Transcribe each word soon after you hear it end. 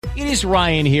It is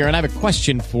Ryan here, and I have a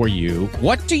question for you.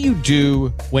 What do you do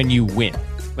when you win?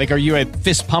 Like, are you a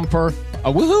fist pumper,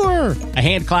 a woohooer, a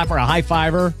hand clapper, a high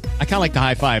fiver? I kind of like the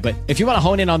high five, but if you want to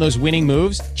hone in on those winning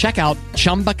moves, check out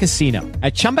Chumba Casino.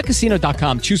 At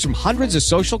ChumbaCasino.com, choose from hundreds of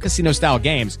social casino-style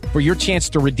games for your chance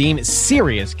to redeem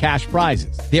serious cash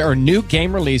prizes. There are new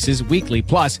game releases weekly,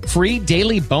 plus free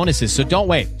daily bonuses. So don't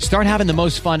wait. Start having the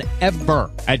most fun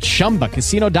ever at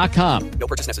ChumbaCasino.com. No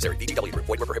purchase necessary. VGW. Void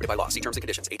where prohibited by law. See terms and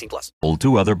conditions. 18+.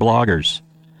 To other bloggers.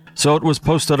 So it was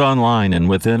posted online, and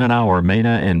within an hour,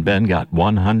 Mena and Ben got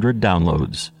 100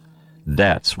 downloads.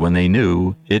 That's when they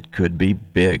knew it could be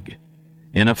big.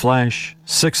 In a flash,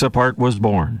 Six Apart was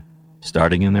born.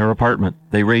 Starting in their apartment,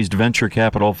 they raised venture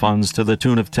capital funds to the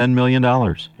tune of $10 million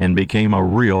and became a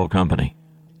real company.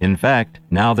 In fact,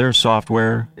 now their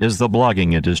software is the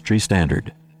blogging industry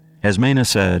standard. As Mena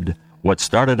said, what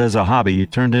started as a hobby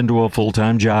turned into a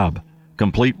full-time job,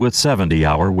 complete with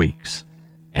 70-hour weeks.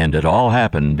 And it all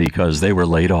happened because they were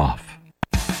laid off.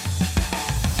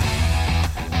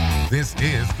 This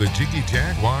is the Jiggy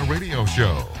Jaguar Radio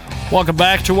Show. Welcome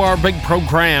back to our big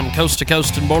program, coast to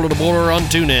coast and border to border on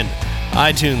TuneIn,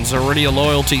 iTunes, our Radio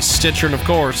Loyalty, Stitcher, and of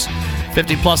course,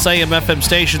 50-plus AM FM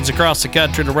stations across the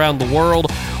country and around the world.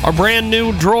 Our brand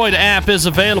new Droid app is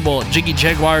available at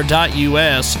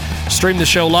jiggyjaguar.us. Stream the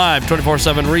show live,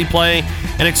 24/7 replay,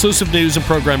 and exclusive news and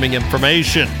programming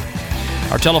information.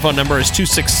 Our telephone number is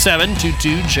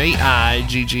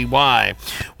 267-22-JIGGY.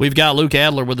 We've got Luke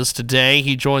Adler with us today.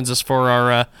 He joins us for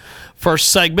our first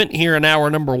segment here in hour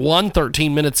number 1,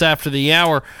 13 minutes after the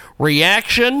hour.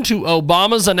 Reaction to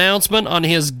Obama's announcement on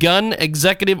his gun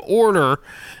executive order.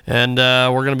 And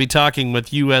we're going to be talking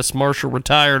with U.S. Marshal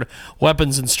retired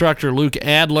weapons instructor Luke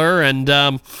Adler. And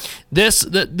this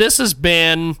has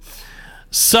been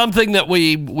something that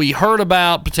we heard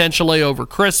about potentially over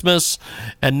Christmas,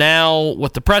 and now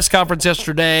with the press conference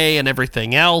yesterday and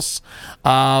everything else.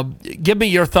 Give me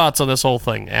your thoughts on this whole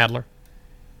thing, Adler.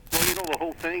 Well, the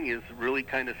whole thing is really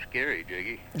kind of scary,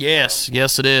 Jiggy. Yes,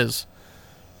 it is.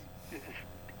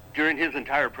 During his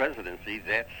entire presidency,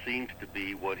 that seems to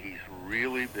be what he's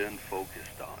really been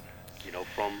focused on.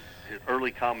 From his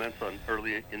early comments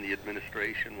early in the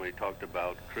administration when he talked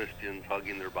about Christians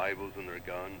hugging their Bibles and their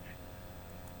guns,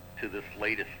 to this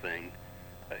latest thing,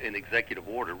 an executive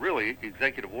order. Really,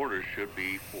 executive orders should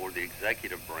be for the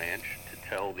executive branch to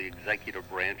tell the executive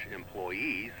branch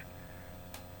employees,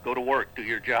 go to work, do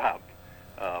your job,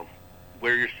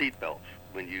 wear your seatbelts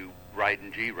when you ride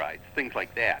in G-rides, things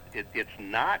like that. It's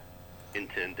not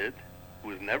intended,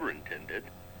 was never intended,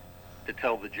 to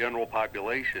tell the general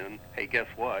population, hey, guess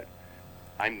what?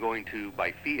 I'm going to,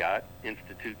 by fiat,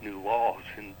 institute new laws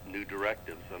and new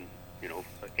directives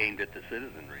aimed at the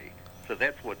citizenry. So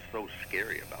that's what's so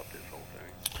scary about this whole thing.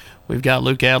 We've got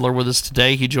Luke Adler with us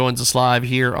today. He joins us live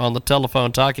here on the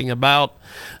telephone talking about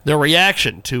the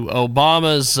reaction to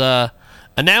Obama's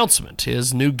announcement,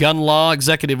 his new gun law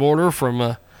executive order from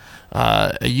a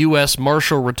U.S.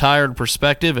 Marshal retired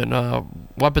perspective and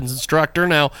weapons instructor.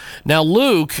 Now,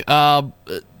 Luke,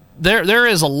 there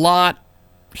is a lot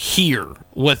here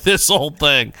with this whole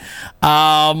thing.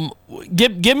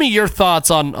 Give me your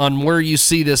thoughts on where you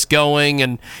see this going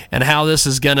and how this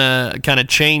is going to kind of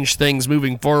change things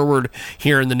moving forward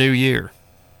here in the new year.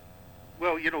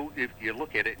 Well, if you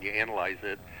look at it and you analyze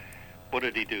it, what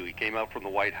did he do? He came out from the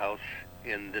White House,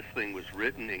 and this thing was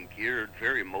written and geared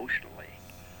very emotionally.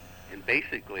 And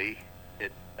basically,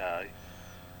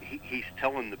 he's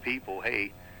telling the people,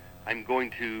 hey, I'm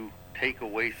going to take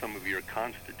away some of your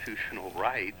constitutional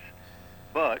rights,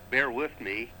 but bear with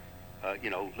me,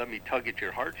 let me tug at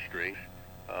your heartstrings.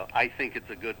 I think it's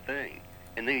a good thing.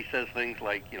 And then he says things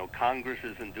like, Congress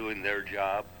isn't doing their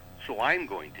job, so I'm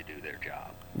going to do their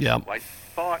job. Yeah. Well, I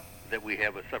thought that we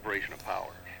have a separation of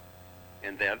powers,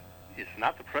 and that it's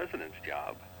not the president's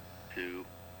job to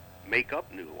make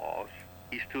up new laws.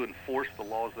 He's to enforce the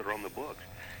laws that are on the books.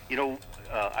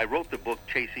 I wrote the book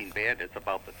Chasing Bandits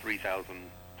about the 3,000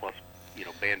 plus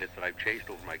bandits that I've chased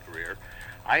over my career.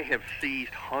 I have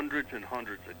seized hundreds and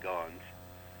hundreds of guns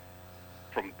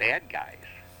from bad guys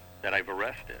that I've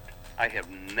arrested. I have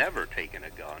never taken a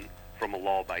gun from a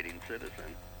law-abiding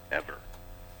citizen, ever.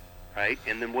 Right?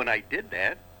 And then when I did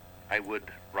that, I would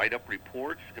write up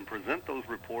reports and present those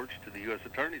reports to the U.S.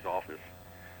 Attorney's Office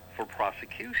for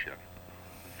prosecution.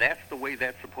 That's the way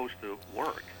that's supposed to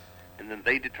work. And then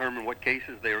they determine what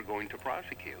cases they are going to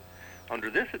prosecute. Under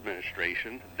this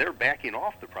administration, they're backing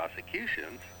off the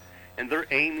prosecutions, and they're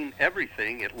aiming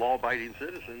everything at law-abiding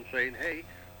citizens, saying, hey,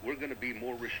 we're going to be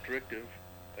more restrictive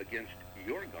against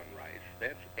your gun rights.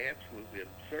 That's absolutely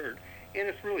absurd, and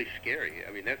it's really scary.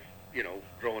 I mean,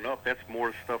 growing up, that's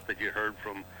more stuff that you heard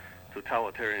from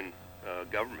totalitarian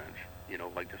governments,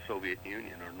 like the Soviet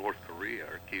Union or North Korea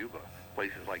or Cuba,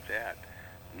 places like that.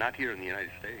 Not here in the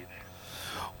United States.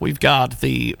 We've got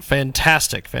the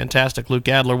fantastic Luke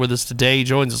Adler with us today. He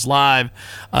joins us live.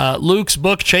 Luke's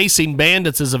book, Chasing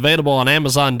Bandits, is available on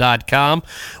Amazon.com.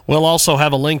 We'll also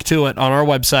have a link to it on our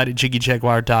website at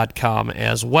JiggyJaguar.com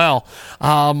as well.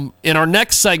 In our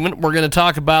next segment, we're going to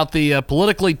talk about the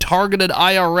politically targeted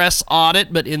IRS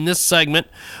audit, but in this segment,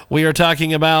 we are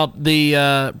talking about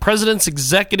the President's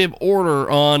executive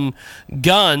order on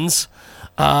guns.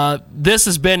 This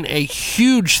has been a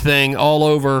huge thing all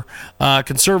over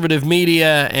conservative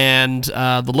media, and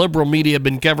the liberal media have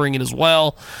been covering it as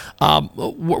well.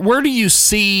 Where do you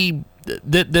see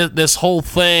this whole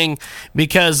thing?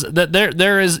 Because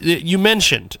there is, you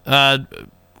mentioned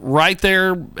right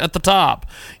there at the top,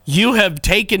 you have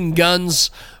taken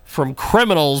guns from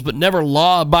criminals but never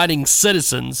law-abiding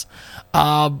citizens.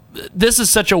 This is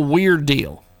such a weird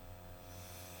deal.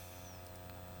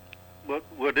 Well,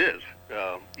 it is.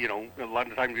 A lot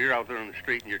of times you're out there on the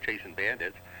street and you're chasing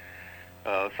bandits.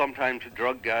 Sometimes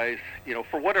drug guys,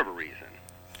 for whatever reason,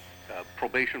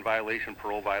 probation violation,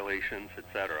 parole violations,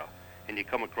 etc. And you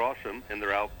come across them and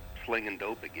they're out slinging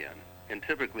dope again. And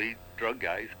typically drug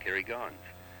guys carry guns.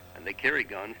 And they carry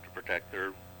guns to protect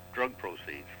their drug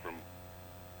proceeds from,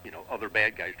 other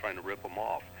bad guys trying to rip them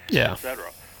off,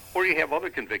 etc. Or you have other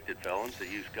convicted felons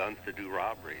that use guns to do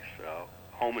robberies,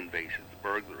 home invasions,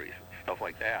 burglaries, stuff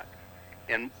like that.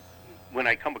 And when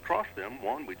I come across them,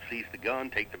 one, we'd seize the gun,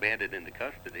 take the bandit into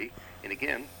custody, and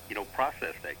again,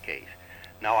 process that case.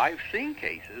 Now, I've seen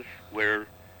cases where,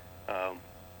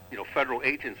 federal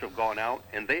agents have gone out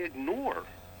and they ignore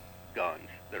guns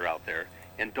that are out there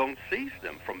and don't seize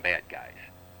them from bad guys,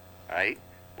 right?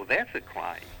 Well, that's a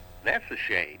crime. That's a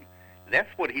shame. That's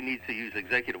what he needs to use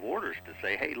executive orders to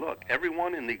say, hey, look,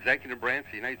 everyone in the executive branch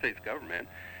of the United States government,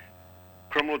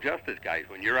 criminal justice guys,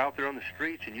 when you're out there on the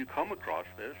streets and you come across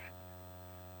this,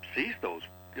 seize those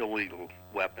illegal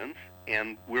weapons,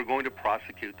 and we're going to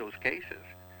prosecute those cases.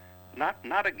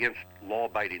 Not against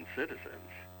law-abiding citizens,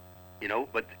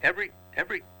 but every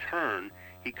turn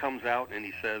he comes out and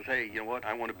he says, hey, you know what,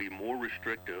 I want to be more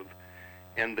restrictive,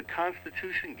 and the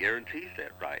Constitution guarantees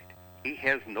that right. He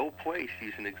has no place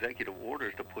using executive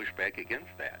orders to push back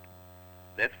against that.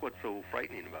 That's what's so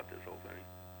frightening about this whole thing.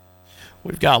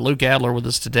 We've got Luke Adler with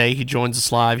us today. He joins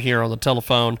us live here on the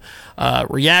telephone.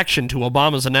 Reaction to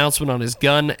Obama's announcement on his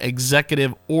gun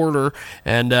executive order,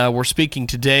 and we're speaking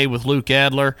today with Luke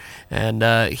Adler, and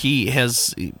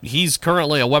he's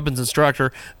currently a weapons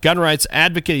instructor, gun rights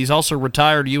advocate. He's also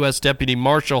retired U.S. Deputy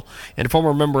Marshal and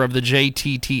former member of the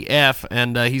JTTF,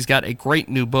 and he's got a great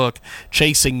new book,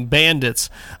 Chasing Bandits.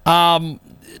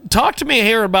 Talk to me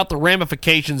here about the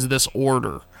ramifications of this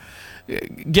order.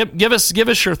 Give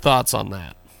us your thoughts on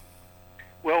that.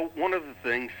 Well, one of the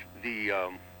things,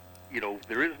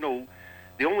 there is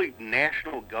the only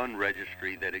national gun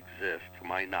registry that exists, to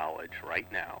my knowledge,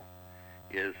 right now,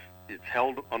 it's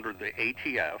held under the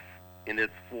ATF, and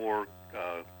it's for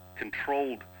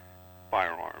controlled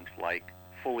firearms like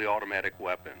fully automatic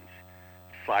weapons,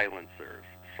 silencers,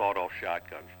 sawed-off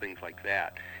shotguns, things like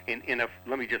that. And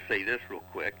let me just say this real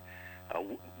quick.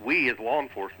 We as law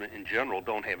enforcement in general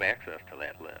don't have access to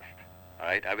that list. All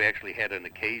right, I've actually had an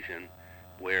occasion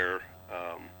where,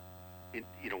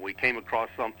 we came across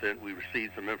something, we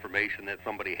received some information that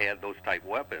somebody had those type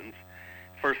weapons.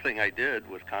 First thing I did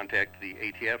was contact the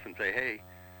ATF and say, hey,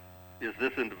 is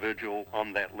this individual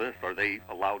on that list? Are they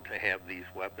allowed to have these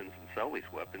weapons and sell these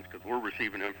weapons? Because we're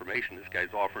receiving information this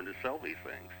guy's offering to sell these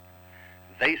things.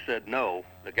 They said, no,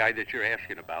 the guy that you're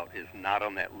asking about is not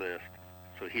on that list.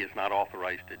 So he is not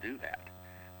authorized to do that,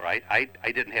 right? I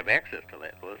didn't have access to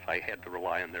that list. I had to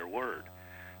rely on their word.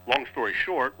 Long story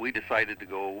short, we decided to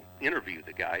go interview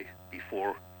the guy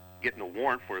before getting a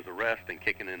warrant for his arrest and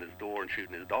kicking in his door and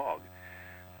shooting his dog.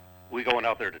 We going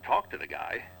out there to talk to the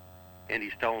guy, and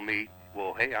he's telling me,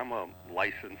 well, hey, I'm a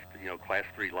licensed, Class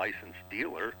 3 licensed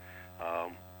dealer.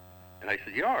 And I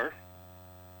said, you are?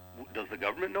 Does the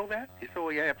government know that? He said,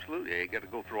 well, yeah, absolutely. You got to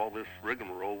go through all this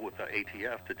rigmarole with the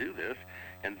ATF to do this,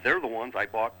 and they're the ones I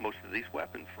bought most of these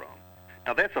weapons from.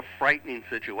 Now, that's a frightening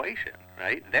situation,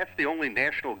 right? That's the only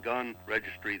national gun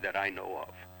registry that I know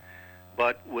of.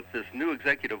 But with this new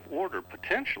executive order,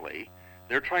 potentially,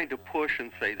 they're trying to push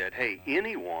and say that, hey,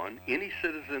 any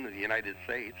citizen of the United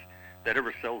States that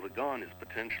ever sells a gun is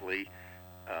potentially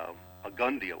a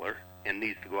gun dealer and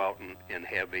needs to go out and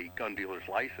have a gun dealer's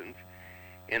license.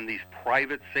 And these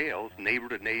private sales, neighbor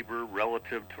to neighbor,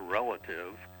 relative to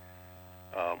relative,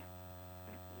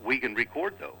 we can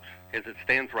record those. As it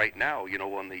stands right now,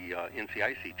 on the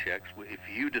NCIC checks, if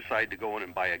you decide to go in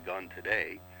and buy a gun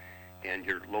today and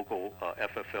your local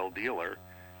FFL dealer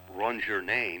runs your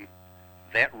name,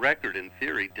 that record in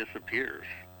theory disappears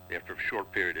after a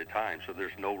short period of time, so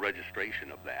there's no registration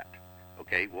of that.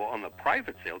 Okay, well, on the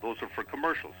private sale, those are for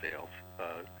commercial sales,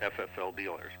 FFL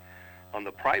dealers. On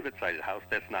the private side of the house,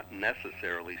 that's not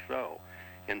necessarily so.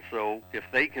 And so if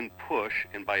they can push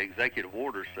and by executive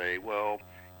order say, well,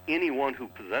 anyone who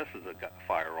possesses a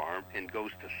firearm and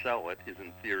goes to sell it is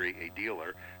in theory a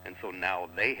dealer, and so now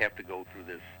they have to go through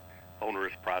this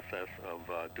onerous process of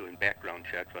doing background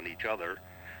checks on each other,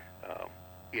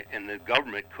 and the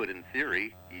government could, in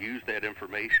theory, use that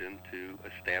information to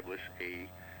establish a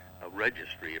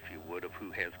registry, if you would, of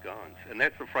who has guns. And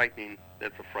that's a frightening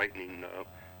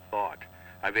thought.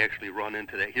 I've actually run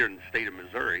into that here in the state of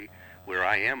Missouri, where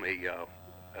I am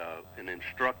an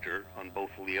instructor on both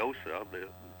LEOSA,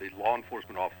 the Law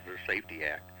Enforcement Officer Safety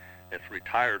Act, that's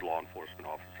retired law enforcement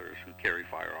officers who carry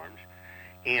firearms,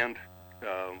 and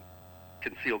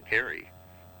concealed carry.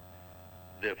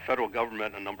 The federal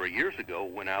government a number of years ago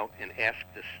went out and asked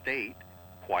the state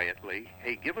quietly,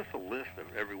 hey, give us a list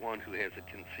of everyone who has a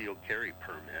concealed carry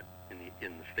permit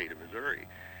in the state of Missouri.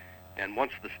 And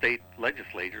once the state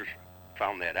legislators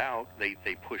found that out, they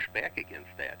pushed back against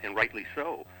that, and rightly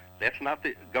so. That's not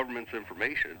the government's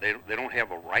information. They don't have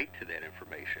a right to that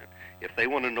information. If they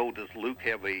want to know, does Luke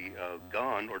have a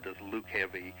gun or does Luke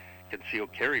have a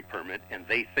concealed carry permit, and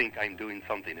they think I'm doing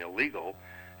something illegal,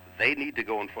 they need to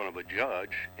go in front of a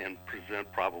judge and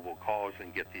present probable cause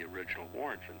and get the original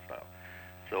warrants and stuff.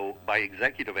 So by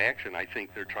executive action, I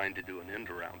think they're trying to do an end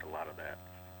around a lot of that,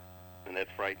 and that's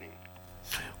frightening.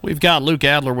 We've got Luke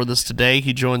Adler with us today.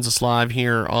 He joins us live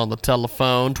here on the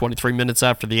telephone, 23 minutes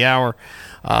after the hour.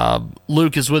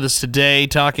 Luke is with us today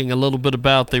talking a little bit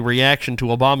about the reaction to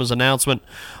Obama's announcement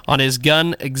on his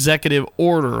gun executive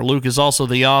order. Luke is also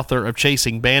the author of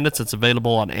Chasing Bandits. It's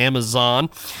available on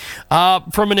Amazon.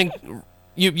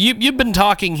 You've been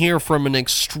talking here from an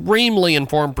extremely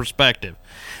informed perspective,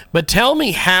 but tell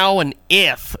me how and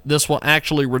if this will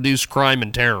actually reduce crime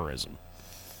and terrorism.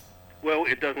 Well,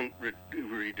 it doesn't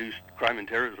reduce crime and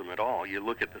terrorism at all. You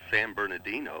look at the San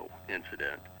Bernardino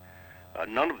incident,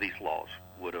 none of these laws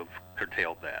would have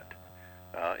curtailed that.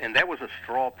 And that was a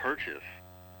straw purchase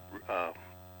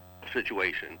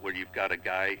situation where you've got a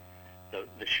guy,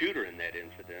 the shooter in that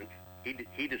incident,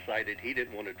 he decided he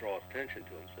didn't want to draw attention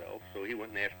to himself, so he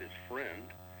went and asked his friend,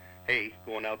 hey,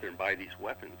 go on out there and buy these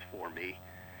weapons for me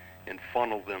and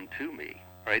funnel them to me.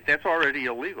 Right? That's already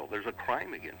illegal. There's a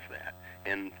crime against that.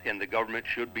 And the government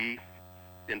should be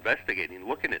investigating,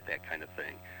 looking at that kind of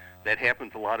thing. That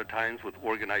happens a lot of times with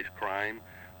organized crime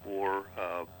or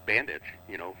bandits,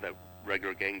 that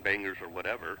regular gangbangers or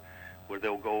whatever, where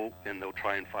they'll go and they'll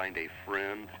try and find a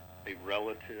friend, a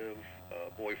relative,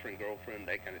 boyfriend, girlfriend,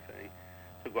 that kind of thing,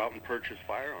 to go out and purchase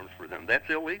firearms for them. That's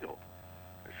illegal.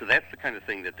 So that's the kind of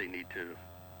thing that they need to,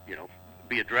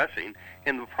 be addressing.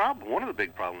 And the problem, one of the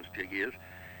big problems, Jiggy, is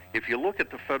if you look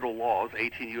at the federal laws,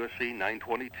 18 U.S.C.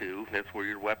 922, that's where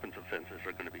your weapons offenses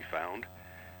are going to be found.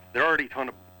 There are already a ton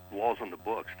of laws on the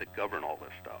books that govern all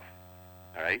this stuff.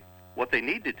 All right? What they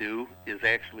need to do is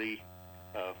actually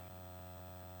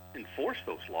enforce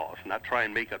those laws, not try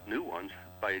and make up new ones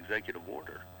by executive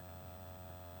order.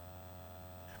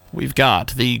 We've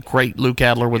got the great Luke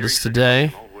Adler with us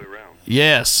today. All the way around.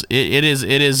 Yes, it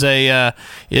is a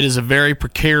very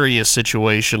precarious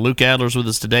situation. Luke Adler's with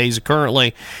us today. He's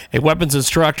currently a weapons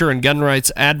instructor and gun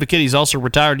rights advocate. He's also a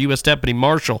retired U.S. Deputy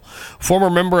Marshal, former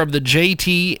member of the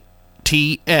JTF,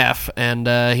 and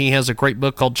he has a great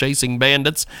book called Chasing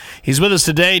Bandits. He's with us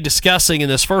today discussing in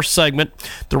this first segment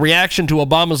the reaction to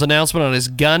Obama's announcement on his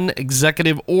gun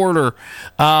executive order.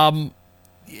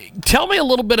 Tell me a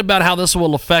little bit about how this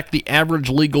will affect the average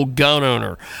legal gun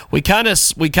owner. We kind of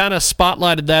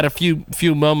spotlighted that a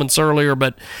few moments earlier,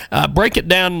 but break it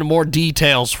down into more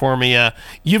details for me.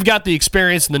 You've got the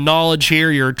experience and the knowledge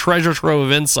here. You're a treasure trove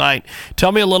of insight.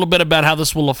 Tell me a little bit about how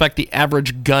this will affect the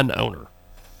average gun owner.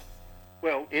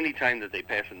 Well, any time that they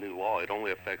pass a new law, it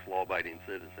only affects law-abiding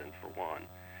citizens, for one.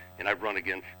 And I've run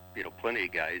against plenty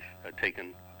of guys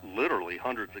taking literally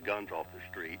hundreds of guns off the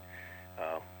street.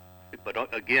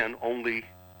 But again, only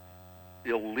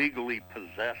illegally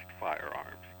possessed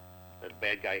firearms. That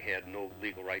bad guy had no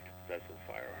legal right to possess those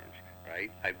firearms,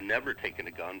 right? I've never taken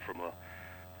a gun from a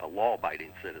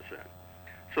law-abiding citizen.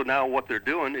 So now what they're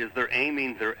doing is they're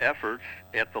aiming their efforts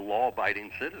at the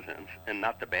law-abiding citizens and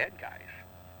not the bad guys.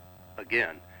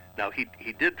 Again, now he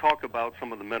did talk about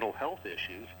some of the mental health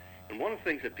issues, and one of the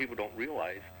things that people don't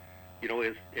realize,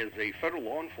 as a federal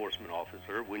law enforcement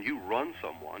officer, when you run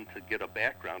someone to get a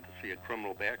background, to see a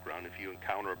criminal background, if you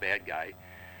encounter a bad guy,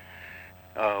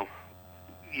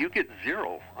 you get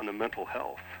 0 on the mental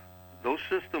health. Those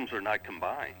systems are not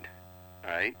combined,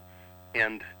 all right?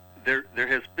 And there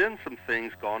has been some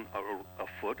things gone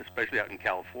afoot, especially out in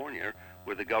California,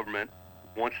 where the government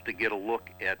wants to get a look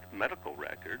at medical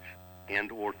records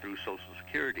and or through Social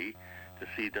Security to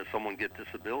see does someone get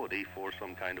disability for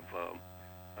some kind of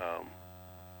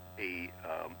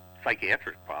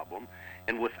psychiatric problem,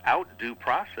 and without due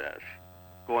process,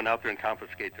 going out there and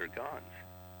confiscate their guns.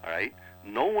 All right,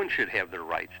 no one should have their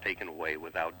rights taken away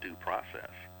without due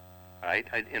process. All right,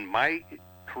 in my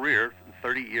career,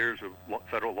 30 years of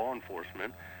federal law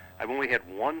enforcement, I've only had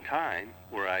one time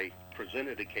where I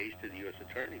presented a case to the U.S.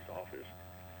 Attorney's Office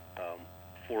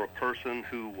for a person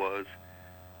who was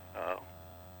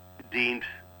deemed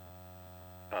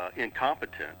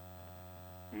incompetent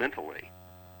mentally,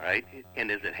 right? And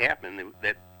as it happened,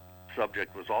 that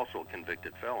subject was also a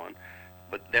convicted felon,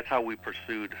 but that's how we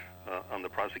pursued on the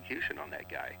prosecution on that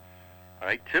guy. All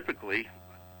right, typically,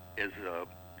 as a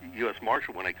U.S.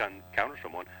 Marshal, when I encounter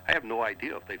someone, I have no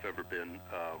idea if they've ever been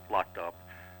locked up,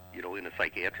 in a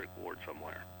psychiatric ward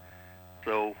somewhere.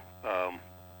 So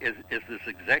as this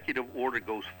executive order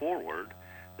goes forward,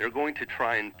 they're going to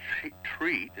try and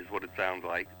treat, is what it sounds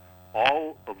like,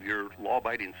 all of your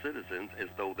law-abiding citizens as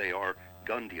though they are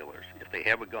gun dealers. If they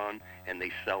have a gun and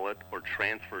they sell it or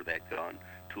transfer that gun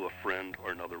to a friend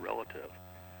or another relative.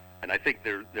 And I think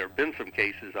there have been some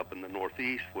cases up in the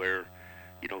Northeast where,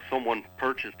 someone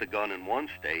purchased a gun in one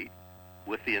state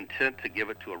with the intent to give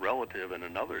it to a relative in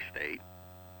another state.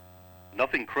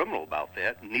 Nothing criminal about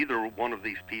that. Neither one of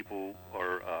these people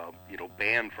are,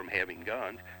 banned from having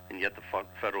guns, and yet the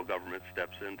federal government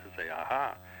steps in to say,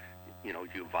 aha,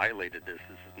 you violated this.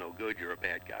 This is no good. You're a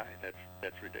bad guy.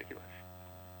 That's ridiculous.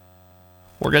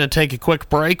 We're going to take a quick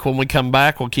break. When we come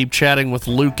back, we'll keep chatting with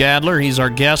Luke Adler. He's our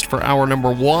guest for hour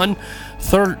number 1,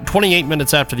 28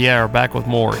 minutes after the hour. Back with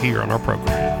more here on our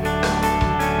program.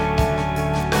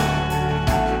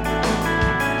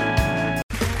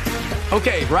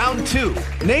 Okay, round 2.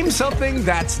 Name something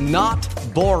that's not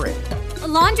boring. A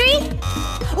laundry?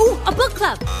 Ooh, a book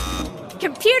club.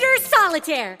 Computer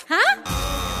solitaire, huh?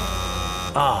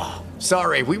 Ah,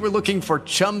 sorry, we were looking for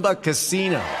Chumba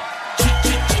Casino.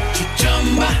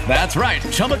 That's right,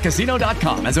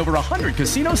 ChumbaCasino.com has over 100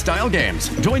 casino-style games.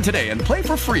 Join today and play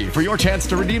for free for your chance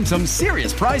to redeem some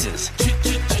serious prizes.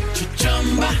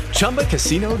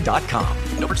 ChumbaCasino.com.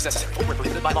 No purchase necessary. Void where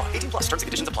prohibited by law. 18+. Terms and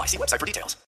conditions apply. See website for details.